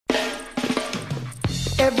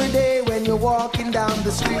Every day when you're walking down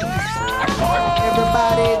the street,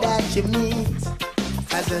 everybody that you meet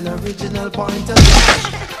has an original point of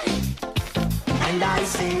view. And I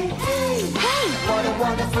say, hey, what a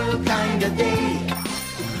wonderful kind of day.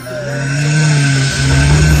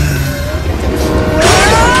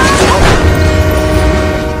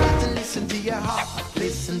 Listen to your heart,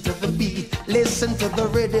 listen to the beat, listen to the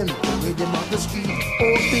rhythm of the street.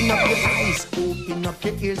 Open up your eyes, open up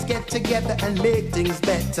your ears, get together and make things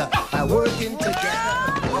better by working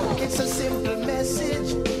together. It's a simple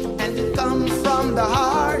message and it comes from the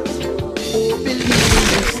heart. Oh, believe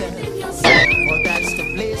in yourself, for that's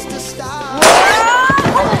the place to start.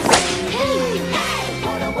 Hey,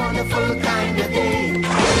 what a wonderful kind of day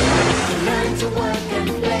to learn to work and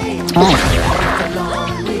play.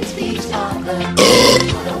 Along with each other.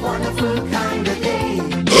 What a wonderful kind of day.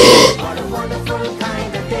 What a wonderful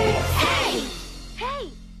kind of day. Hey!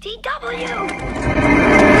 Hey! TW!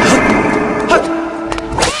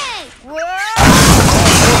 Hey! Whoa!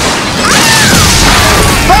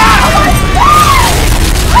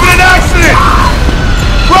 An accident!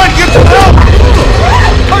 Run, get some help!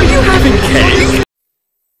 Are you having cake?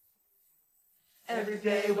 Every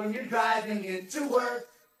day when you're driving into work,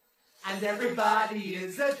 and everybody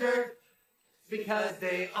is a jerk because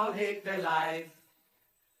they all hate their life.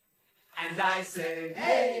 And I say,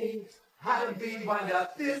 hey, how to be wound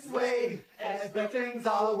up this way? Everything's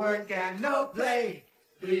all work and no play.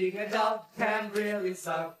 Being adult can really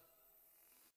suck.